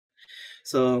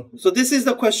So this is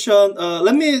the question.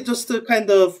 Let me just kind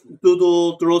of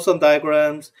draw some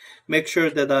diagrams, make sure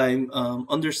that I'm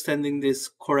understanding this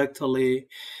correctly.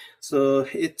 So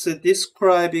it's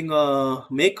describing a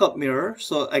makeup mirror.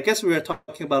 So I guess we are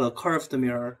talking about a curved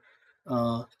mirror.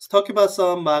 It's talking about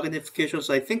some magnification.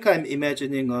 So I think I'm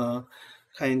imagining a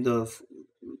kind of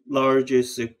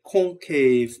largest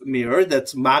concave mirror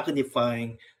that's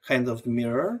magnifying kind of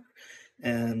mirror.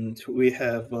 And we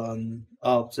have an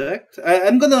object.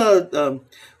 I'm gonna,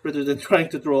 rather than trying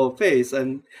to draw a face,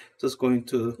 I'm just going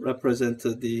to represent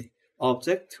the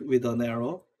object with an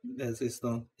arrow, as is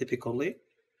done typically.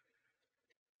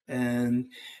 And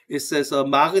it says a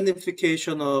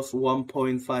magnification of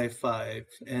 1.55.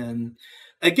 And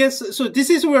I guess, so this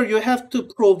is where you have to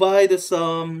provide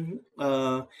some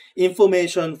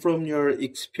information from your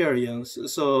experience.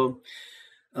 So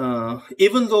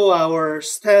even though our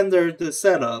standard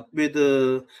setup with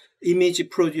the image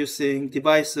producing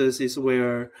devices is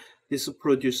where this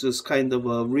produces kind of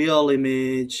a real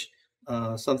image,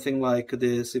 something like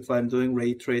this, if I'm doing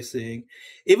ray tracing,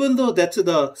 even though that's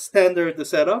the standard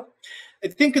setup, I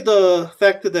think the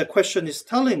fact that the question is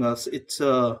telling us it's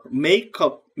a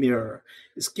makeup mirror.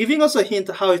 It's giving us a hint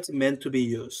how it's meant to be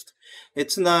used.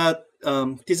 It's not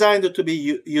designed to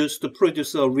be used to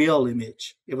produce a real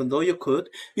image, even though you could.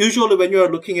 Usually when you are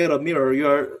looking at a mirror, you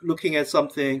are looking at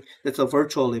something that's a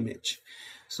virtual image.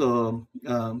 So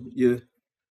you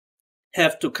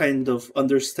have to kind of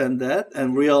understand that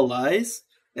and realize,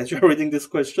 as you're reading this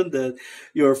question, that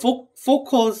your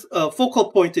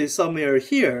focal point is somewhere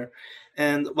here.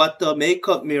 And what the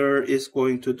makeup mirror is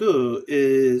going to do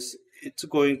is it's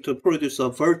going to produce a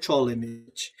virtual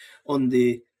image on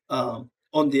the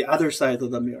other side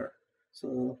of the mirror.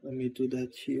 So let me do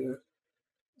that here.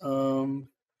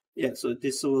 Yeah, so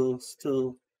this will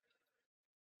still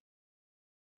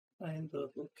kind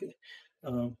of okay.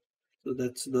 So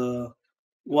that's the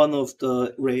one of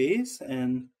the rays,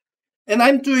 and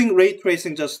I'm doing ray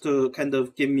tracing just to kind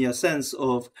of give me a sense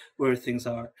of where things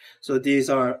are. So these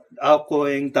are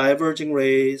outgoing diverging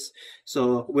rays.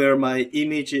 So where my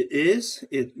image is,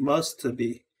 it must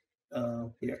be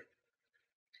here.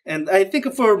 And I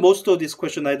think for most of this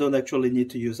question, I don't actually need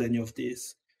to use any of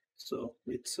these. So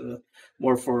it's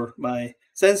more for my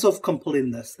sense of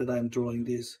completeness that I'm drawing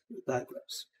these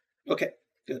diagrams. Okay,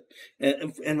 good.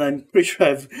 And I'm pretty sure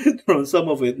I've drawn some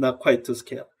of it, not quite to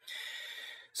scale.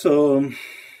 So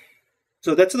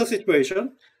that's the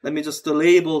situation. Let me just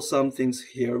label some things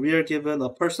here. We are given a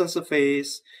person's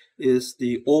face is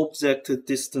the object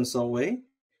distance away.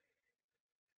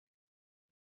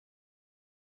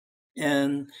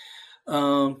 And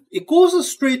it goes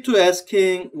straight to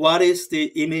asking what is the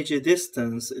image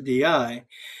distance, di.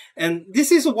 And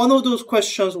this is one of those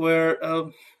questions where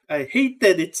I hate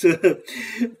that it's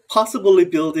possibly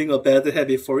building a bad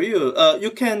habit for you.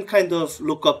 You can kind of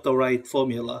look up the right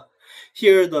formula.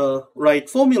 Here, the right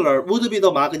formula would be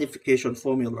the magnification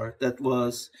formula that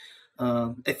was,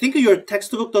 I think your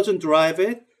textbook doesn't derive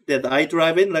it, that I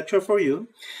derive in lecture for you.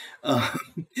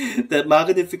 That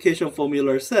magnification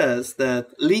formula says that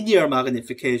linear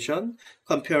magnification,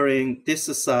 comparing this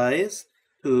size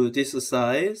to this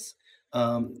size,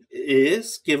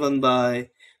 is given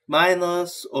by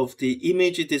minus of the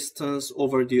image distance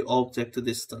over the object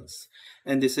distance.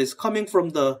 And this is coming from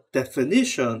the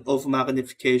definition of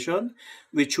magnification,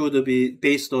 which would be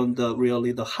based on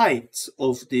really the height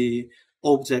of the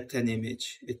object and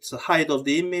image. It's the height of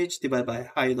the image divided by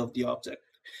height of the object.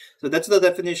 So that's the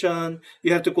definition.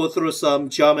 You have to go through some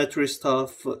geometry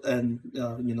stuff and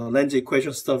lens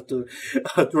equation stuff to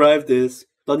derive this.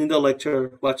 Done in the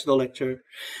lecture, watch the lecture.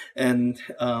 And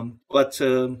what's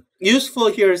useful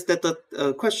here is that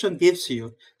the question gives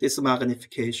you this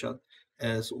magnification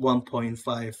as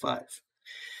 1.55.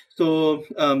 So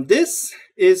this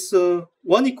is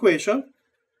one equation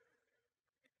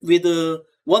with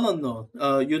one unknown.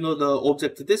 You know the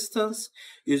object distance,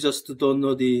 you just don't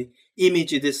know the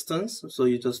image distance, so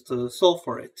you just solve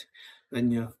for it. When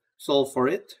you solve for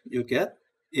it, you get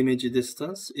image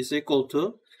distance is equal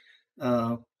to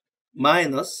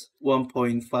minus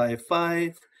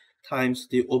 1.55 times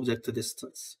the object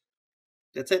distance.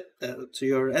 That's it. That's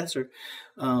your answer.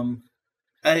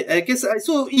 I guess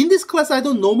so in this class I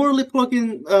don't normally plug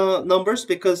in numbers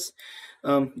because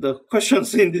the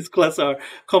questions in this class are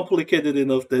complicated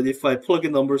enough that if I plug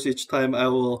in numbers each time, I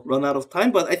will run out of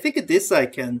time. But I think this I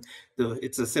can do.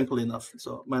 It's simple enough.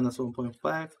 So minus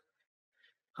 1.5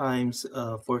 times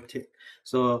 14.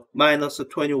 So minus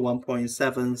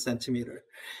 21.7 centimeter.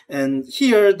 And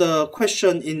here the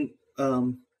question in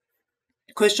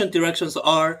question directions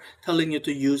are telling you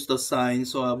to use the sign.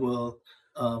 So I will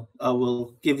I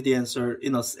will give the answer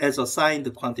as a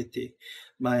signed quantity,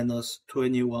 minus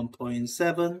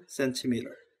 21.7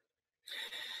 centimeter.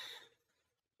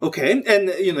 Okay, and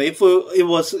if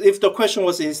the question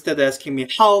was instead asking me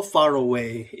how far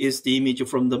away is the image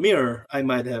from the mirror, I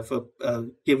might have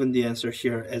given the answer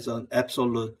here as an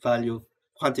absolute value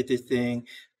quantity thing.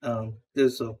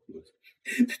 There's a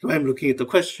I'm looking at the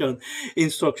question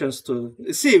instructions to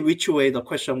see which way the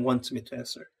question wants me to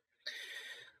answer.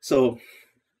 So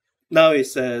now it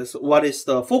says, what is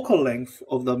the focal length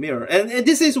of the mirror? And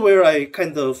this is where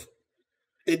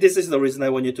this is the reason I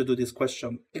want you to do this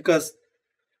question, because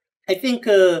I think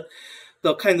the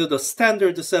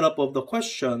standard setup of the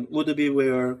question would be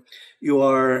where you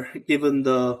are given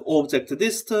the object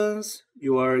distance,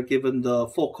 you are given the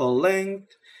focal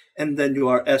length, and then you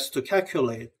are asked to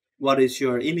calculate what is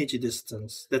your image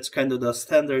distance. That's kind of the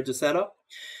standard setup.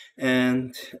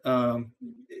 And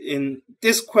in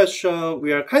this question,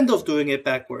 we are kind of doing it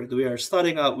backward. We are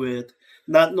starting out with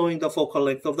not knowing the focal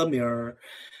length of the mirror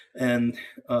and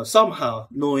somehow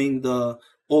knowing the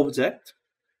object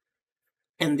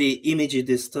and the image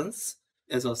distance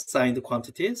as assigned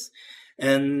quantities.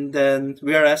 And then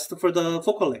we are asked for the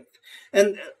focal length.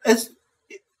 And as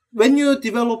when you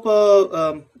develop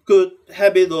a good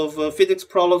habit of physics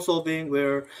problem solving,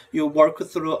 where you work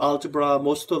through algebra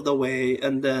most of the way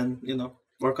and then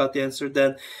work out the answer,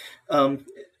 then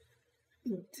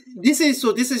this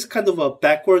is kind of a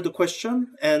backward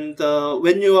question. And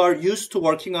when you are used to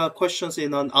working out questions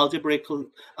in an algebraic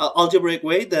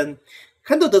way, then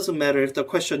kind of doesn't matter if the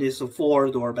question is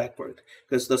forward or backward,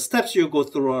 because the steps you go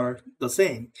through are the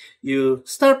same. You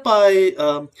start by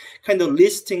kind of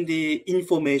listing the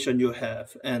information you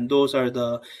have, and those are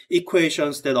the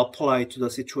equations that apply to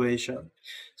the situation.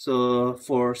 So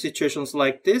for situations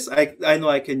like this, I know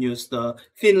I can use the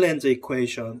Finland's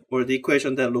equation, or the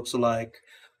equation that looks like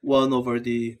 1 over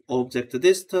the object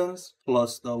distance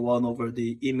plus the 1 over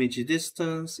the image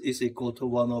distance is equal to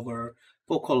 1 over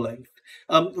focal length.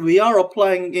 We are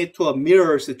applying it to a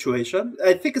mirror situation.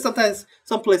 I think sometimes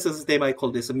some places they might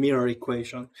call this a mirror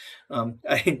equation.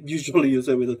 I usually use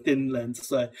it with a thin lens,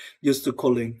 so I used to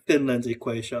calling thin lens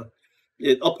equation.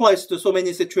 It applies to so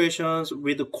many situations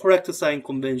with the correct sign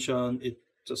convention. It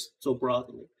just so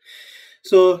broadly.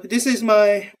 So this is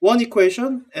my one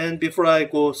equation, and before I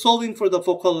go solving for the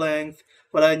focal length,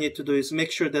 what I need to do is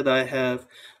make sure that I have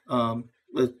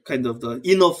kind of the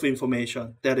enough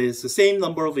information that is the same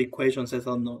number of equations as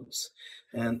unknowns.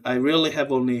 And I really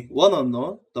have only one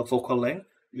unknown, the focal length,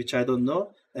 which I don't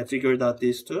know. I figured out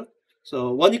these two.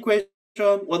 So one equation,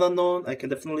 one unknown, I can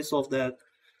definitely solve that.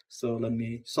 So let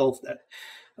me solve that.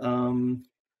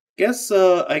 Guess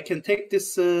I can take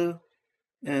this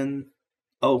and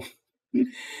oh.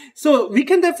 So we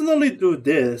can definitely do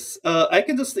this. I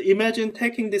can just imagine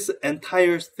taking this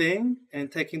entire thing and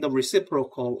taking the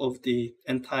reciprocal of the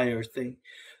entire thing.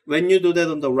 When you do that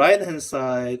on the right hand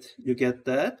side, you get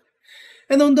that.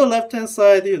 And on the left hand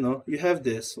side, you have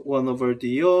this 1 over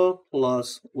dO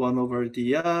plus 1 over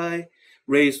di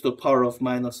raised to the power of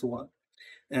minus 1.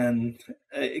 And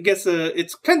I guess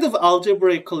it's kind of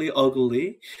algebraically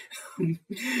ugly.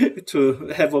 To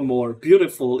have a more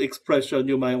beautiful expression,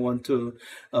 you might want to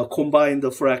combine the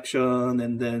fraction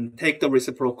and then take the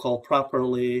reciprocal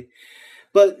properly.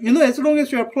 But as long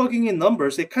as you're plugging in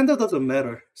numbers, it kind of doesn't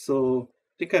matter. So I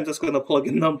think I'm just going to plug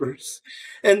in numbers.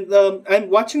 And I'm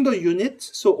watching the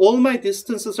units. So all my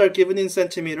distances are given in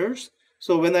centimeters.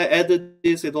 So when I add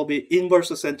this, it'll be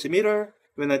inverse a centimeter.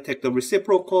 When I take the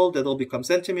reciprocal, that'll become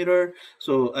centimeter.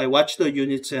 So I watch the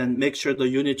units and make sure the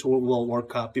units will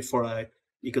work out before I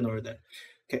ignore that.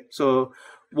 Okay, so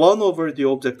 1 over the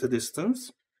object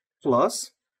distance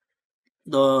plus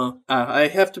I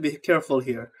have to be careful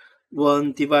here.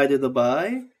 1 divided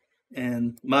by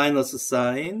and minus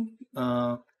sign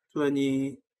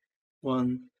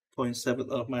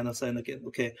 21.7 minus sign again.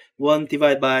 Okay, 1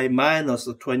 divided by minus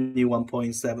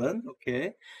 21.7.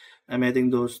 Okay. I'm adding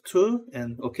those two,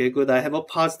 and okay, good. I have a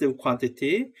positive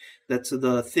quantity. That's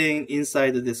the thing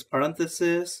inside this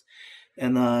parenthesis,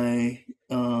 and I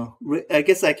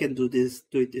guess I can do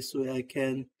it this way. I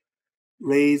can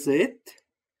raise it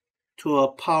to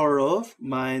a power of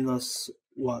minus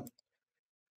 1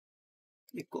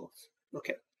 equals,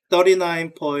 okay,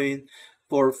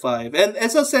 39.45. And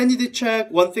as a sanity check,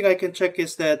 one thing I can check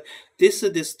is that this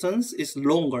distance is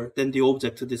longer than the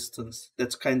object distance.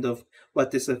 That's kind of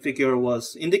what this figure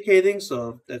was indicating,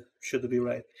 so that should be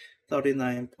right.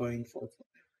 39.45.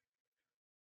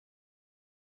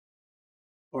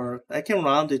 Or I can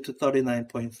round it to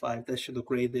 39.5. That should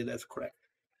grade it as correct.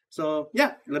 So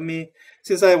yeah,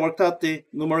 since I worked out the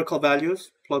numerical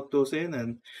values, plug those in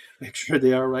and make sure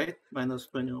they are right. Minus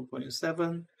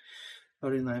 21.7,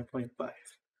 39.5.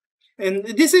 And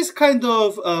this is kind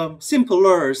of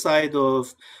simpler side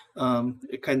of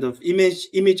kind of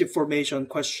image formation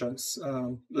questions,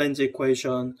 lens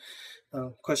equation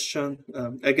question.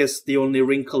 I guess the only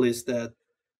wrinkle is that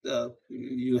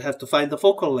you have to find the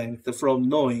focal length from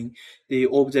knowing the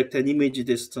object and image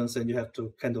distance, and you have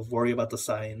to kind of worry about the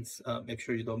signs. Make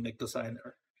sure you don't make the sign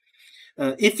error.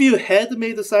 If you had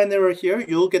made the sign error here,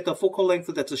 you'll get the focal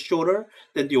length that's shorter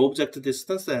than the object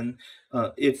distance. And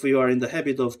if you are in the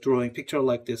habit of drawing picture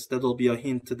like this, that'll be a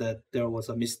hint that there was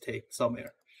a mistake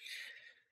somewhere.